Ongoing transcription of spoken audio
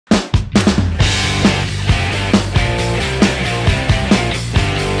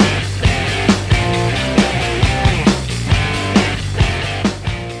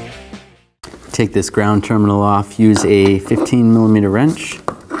take this ground terminal off, use a 15mm wrench.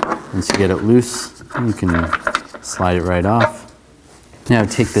 Once you get it loose, you can slide it right off. Now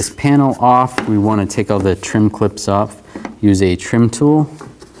take this panel off. We want to take all the trim clips off. Use a trim tool.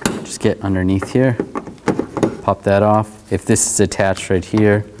 Just get underneath here. Pop that off. If this is attached right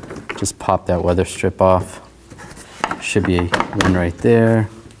here, just pop that weather strip off. Should be one right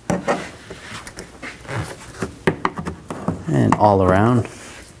there. And all around.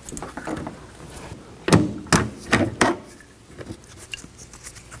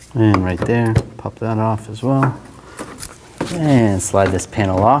 And right there, pop that off as well. And slide this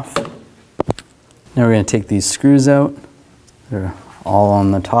panel off. Now we're going to take these screws out. They're all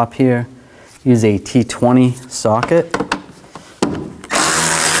on the top here. Use a T20 socket.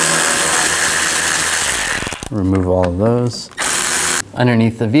 Remove all of those.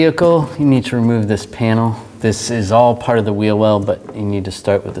 Underneath the vehicle, you need to remove this panel. This is all part of the wheel well, but you need to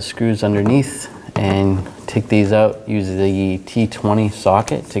start with the screws underneath and take these out. Use the T20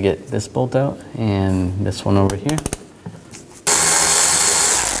 socket to get this bolt out and this one over here.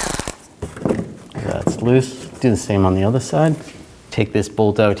 That's loose. Do the same on the other side. Take this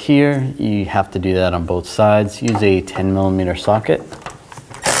bolt out here. You have to do that on both sides. Use a 10mm socket.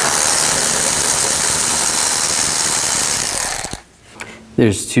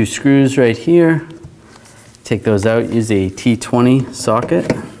 There's two screws right here. Take those out. Use a T20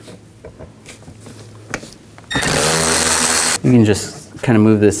 socket. You can just kind of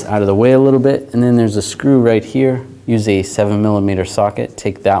move this out of the way a little bit, and then there's a screw right here. Use a 7mm socket.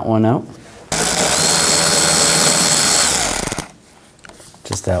 Take that one out.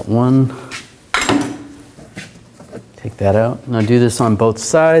 Just that one. Take that out. Now do this on both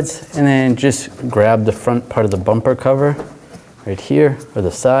sides, and then just grab the front part of the bumper cover right here, or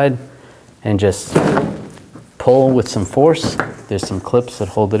the side, and just pull with some force. There's some clips that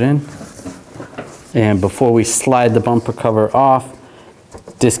hold it in. And before we slide the bumper cover off,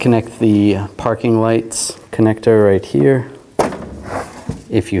 disconnect the parking lights connector right here.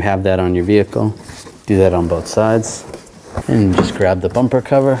 If you have that on your vehicle, do that on both sides. And just grab the bumper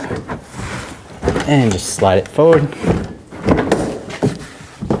cover and just slide it forward.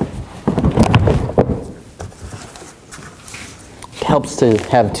 It helps to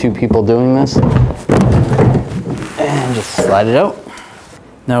have two people doing this. And just slide it out.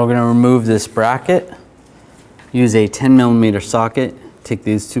 Now we're going to remove this bracket. Use a 10mm socket. Take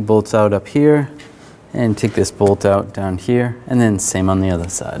these two bolts out up here and take this bolt out down here, and then same on the other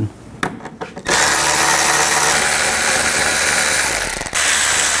side.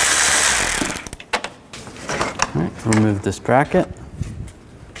 All right, remove this bracket.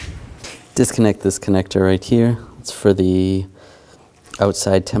 Disconnect this connector right here. It's for the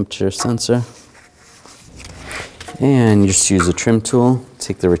outside temperature sensor. And just use a trim tool.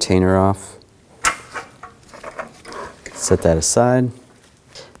 Take the retainer off. Set that aside.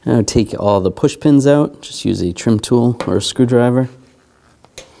 Now take all the push pins out. Just use a trim tool or a screwdriver.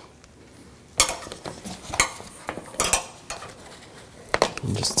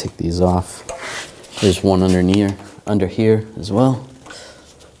 And just take these off. There's one under here as well.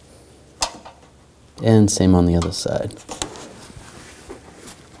 And same on the other side.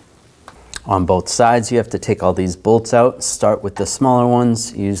 On both sides, you have to take all these bolts out. Start with the smaller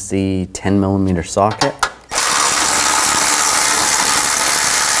ones. Use the 10mm socket.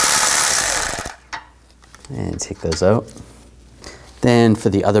 And take those out. Then for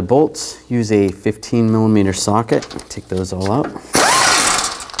the other bolts, use a 15mm socket. Take those all out.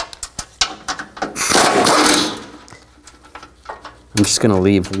 I'm just going to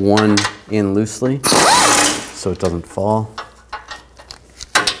leave one in loosely so it doesn't fall.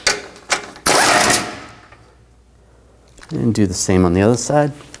 And do the same on the other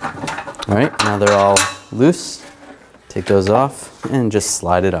side. All right, now they're all loose. Take those off and just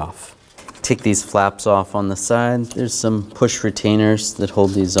slide it off. Take these flaps off on the side. There's some push retainers that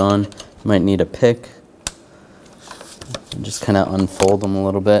hold these on. You might need a pick. And just kind of unfold them a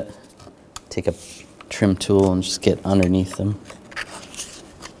little bit. Take a trim tool and just get underneath them.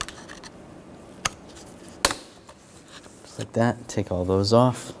 Just like that. Take all those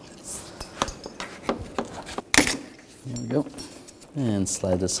off. There we go. And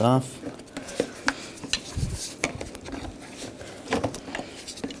slide this off.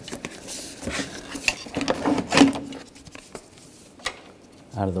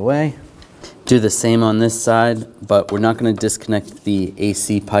 Out of the way. Do the same on this side, but we're not going to disconnect the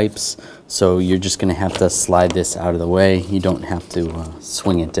AC pipes, so you're just going to have to slide this out of the way. You don't have to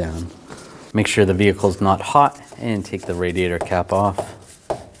swing it down. Make sure the vehicle's not hot and take the radiator cap off,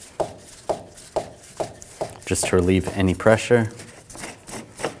 just to relieve any pressure.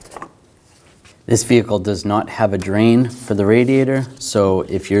 This vehicle does not have a drain for the radiator, so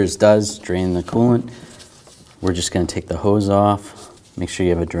if yours does drain the coolant, we're just going to take the hose off. Make sure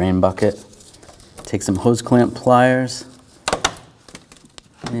you have a drain bucket. Take some hose clamp pliers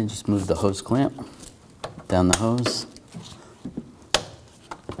and just move the hose clamp down the hose.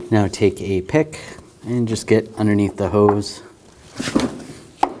 Now take a pick and just get underneath the hose.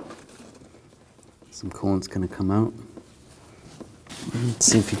 Some coolant's going to come out. Let's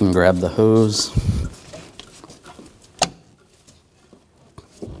see if you can grab the hose.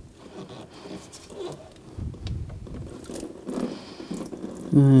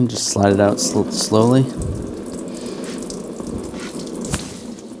 And just slide it out slowly.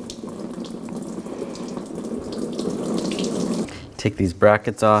 Take these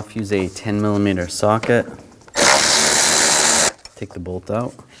brackets off, use a 10mm socket. Take the bolt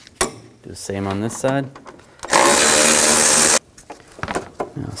out. Do the same on this side.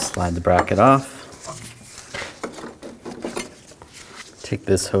 Now slide the bracket off. Take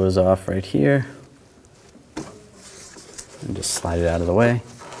this hose off right here. And just slide it out of the way.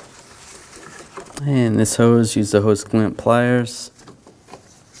 And this hose, use the hose clamp pliers.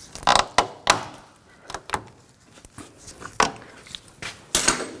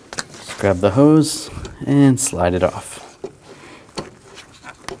 Just grab the hose and slide it off.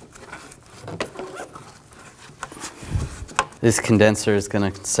 This condenser is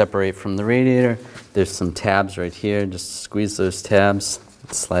going to separate from the radiator. There's some tabs right here. Just squeeze those tabs.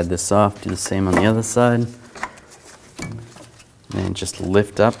 Slide this off. Do the same on the other side. And just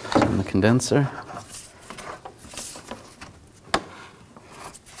lift up on the condenser.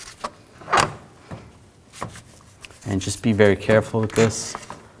 And just be very careful with this.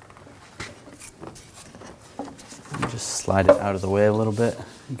 And just slide it out of the way a little bit.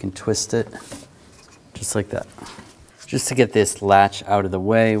 You can twist it just like that. Just to get this latch out of the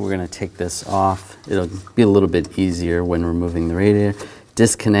way, we're going to take this off. It'll be a little bit easier when removing the radiator.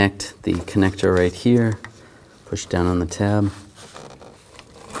 Disconnect the connector right here. Push down on the tab.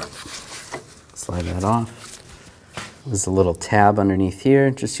 Slide that off. There's a little tab underneath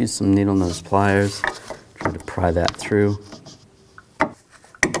here. Just use some needle nose pliers. Try to pry that through.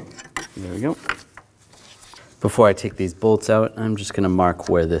 There we go. Before I take these bolts out, I'm just going to mark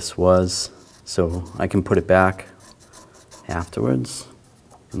where this was so I can put it back afterwards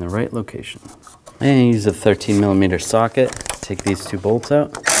in the right location. And use a 13mm socket. Take these two bolts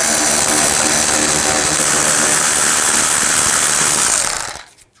out.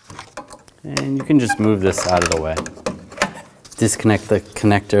 And you can just move this out of the way. Disconnect the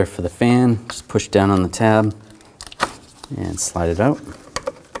connector for the fan. Just push down on the tab and slide it out.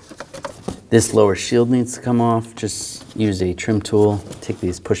 This lower shield needs to come off. Just use a trim tool. Take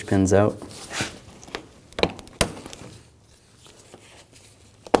these push pins out.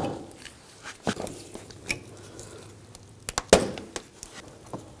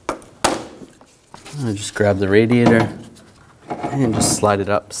 I'll just grab the radiator and just slide it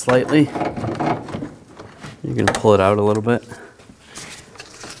up slightly. You're going to pull it out a little bit.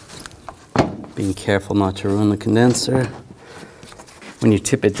 Being careful not to ruin the condenser. When you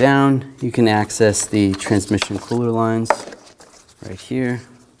tip it down, you can access the transmission cooler lines right here.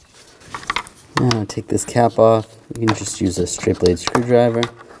 Now take this cap off. You can just use a straight blade screwdriver.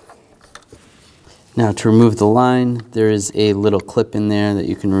 Now to remove the line, there is a little clip in there that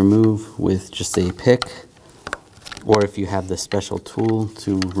you can remove with just a pick. Or if you have the special tool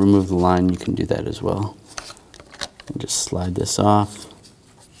to remove the line, you can do that as well. And just slide this off.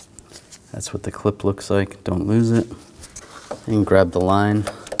 That's what the clip looks like. Don't lose it. And grab the line.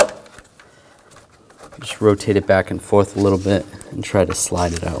 Just rotate it back and forth a little bit and try to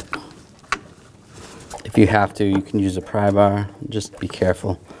slide it out. If you have to, you can use a pry bar. Just be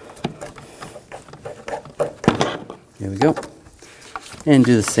careful. Here we go. And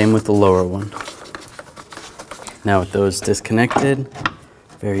do the same with the lower one. Now with those disconnected,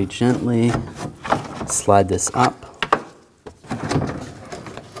 very gently slide this up.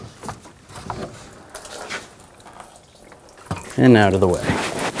 And out of the way.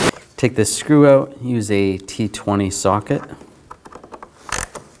 Take this screw out, use a T20 socket.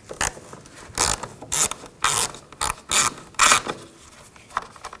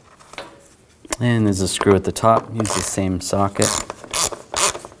 And there's a screw at the top, use the same socket.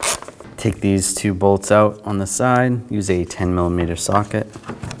 Take these two bolts out on the side, use a 10mm socket.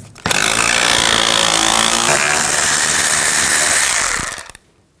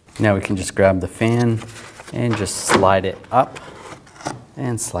 Now we can just grab the fan and just slide it up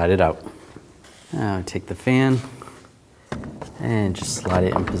and slide it out. Now take the fan and just slide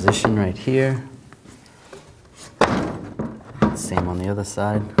it in position right here. Same on the other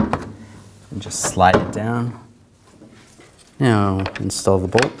side. and just slide it down. Now install the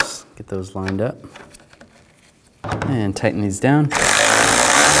bolts, get those lined up, and tighten these down.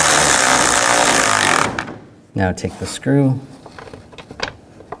 Now take the screw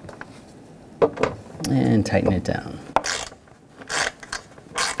and tighten it down.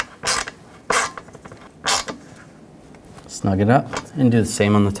 Snug it up and do the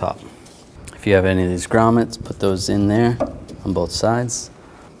same on the top. If you have any of these grommets, put those in there on both sides.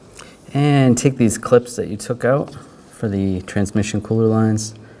 And take these clips that you took out for the transmission cooler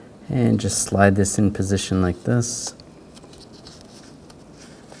lines and just slide this in position like this.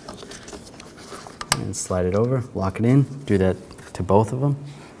 And slide it over, lock it in. Do that to both of them.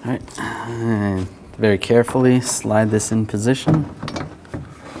 All right, and very carefully slide this in position.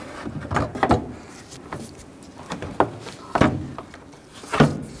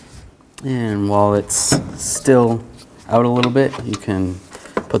 And while it's still out a little bit, you can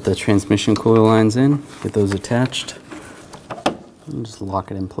put the transmission cooler lines in, get those attached, and just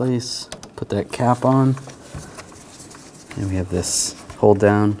lock it in place. Put that cap on, and we have this hold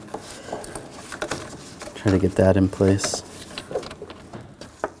down. Try to get that in place.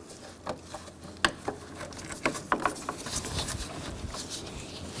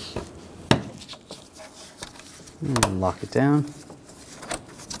 And lock it down.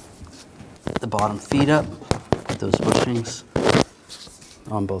 Get the bottom feet up, put those bushings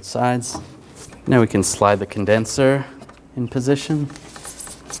on both sides. Now we can slide the condenser in position,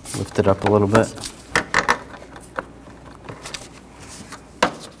 lift it up a little bit,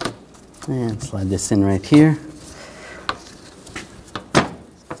 and slide this in right here.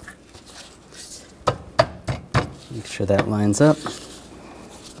 Make sure that lines up,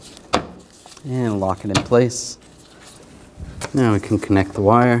 and lock it in place. Now we can connect the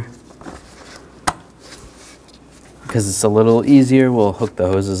wire. Because it's a little easier, we'll hook the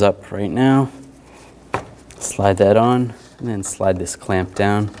hoses up right now. Slide that on, and then slide this clamp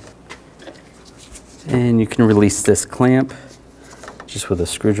down. And you can release this clamp just with a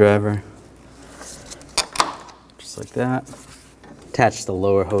screwdriver. Just like that. Attach the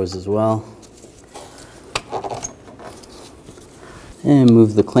lower hose as well. And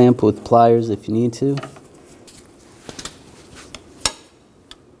move the clamp with pliers if you need to.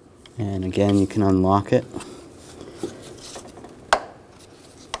 And again, you can unlock it.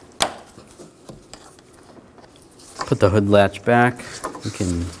 Put the hood latch back. You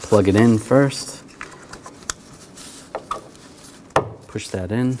can plug it in first. Push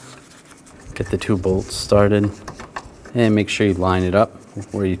that in. Get the two bolts started. And make sure you line it up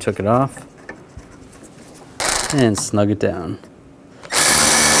where you took it off. And snug it down.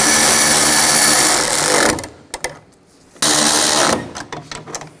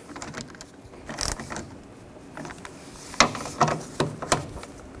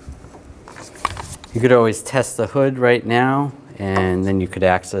 You could always test the hood right now, and then you could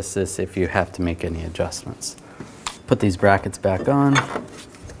access this if you have to make any adjustments. Put these brackets back on,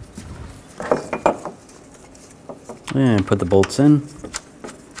 and put the bolts in,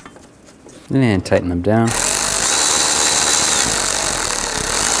 and tighten them down.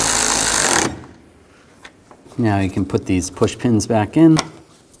 Now you can put these push pins back in.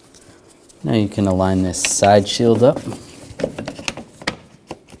 Now you can align this side shield up.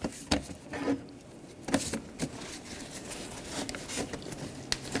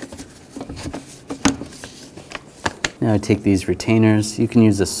 Now take these retainers. You can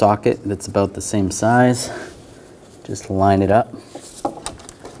use a socket that's about the same size. Just line it up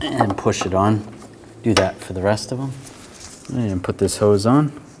and push it on. Do that for the rest of them. And put this hose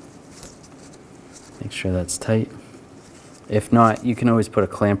on. Make sure that's tight. If not, you can always put a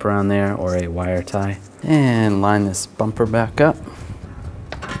clamp around there or a wire tie. And line this bumper back up.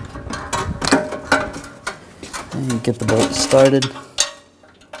 And get the bolt started.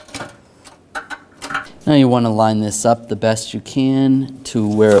 Now you want to line this up the best you can to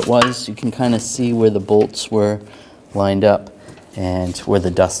where it was. You can kind of see where the bolts were lined up and where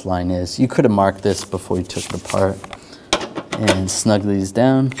the dust line is. You could have marked this before you took it apart. And snug these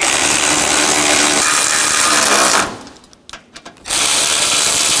down.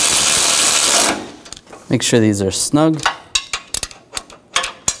 Make sure these are snug.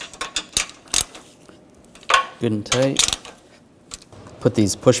 Good and tight. Put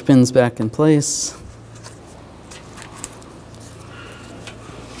these push pins back in place.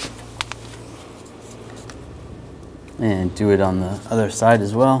 And do it on the other side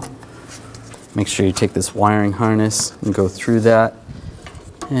as well. Make sure you take this wiring harness and go through that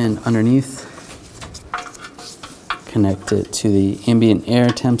and underneath. Connect it to the ambient air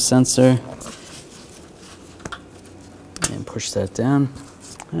temp sensor and push that down.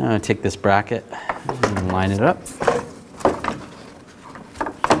 Take this bracket and line it up.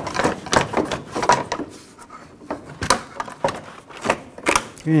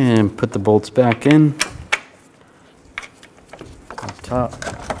 And put the bolts back in up top.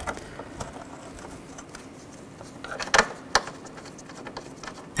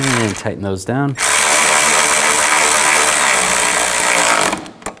 And tighten those down.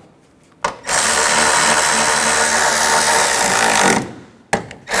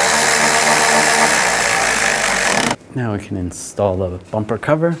 Now we can install the bumper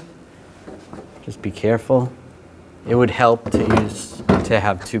cover. Just be careful. It would help to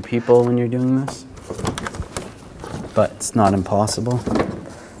have two people when you're doing this, but it's not impossible.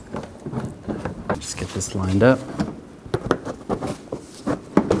 Just get this lined up.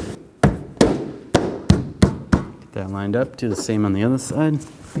 Get that lined up, do the same on the other side.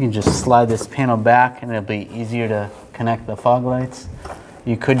 You can just slide this panel back and it'll be easier to connect the fog lights.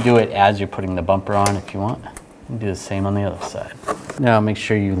 You could do it as you're putting the bumper on if you want. And do the same on the other side. Now make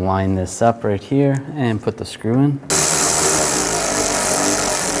sure you line this up right here and put the screw in.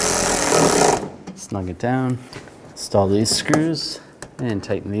 Snug it down. Install these screws and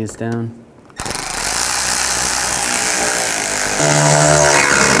tighten these down.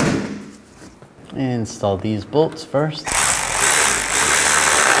 And install these bolts first.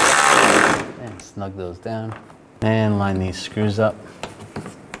 And snug those down. And line these screws up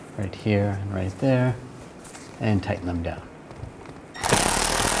right here and right there. And tighten them down.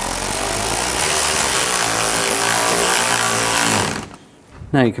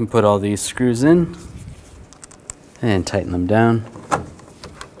 Now you can put all these screws in and tighten them down.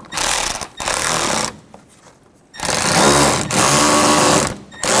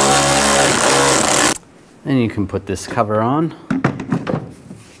 Then you can put this cover on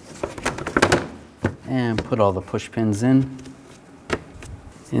and put all the push pins in.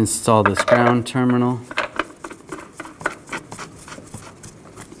 Install this ground terminal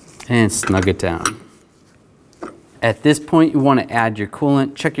and snug it down. At this point, you want to add your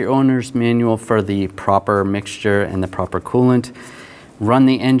coolant. Check your owner's manual for the proper mixture and the proper coolant. Run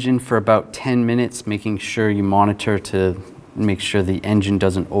the engine for about 10 minutes, making sure you monitor to make sure the engine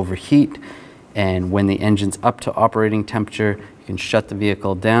doesn't overheat. And when the engine's up to operating temperature, you can shut the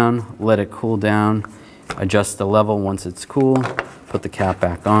vehicle down, let it cool down, adjust the level once it's cool, put the cap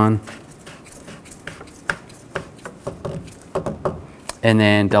back on. And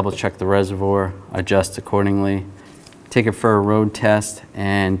then double check the reservoir, adjust accordingly. Take it for a road test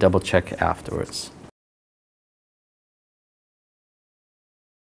and double check afterwards.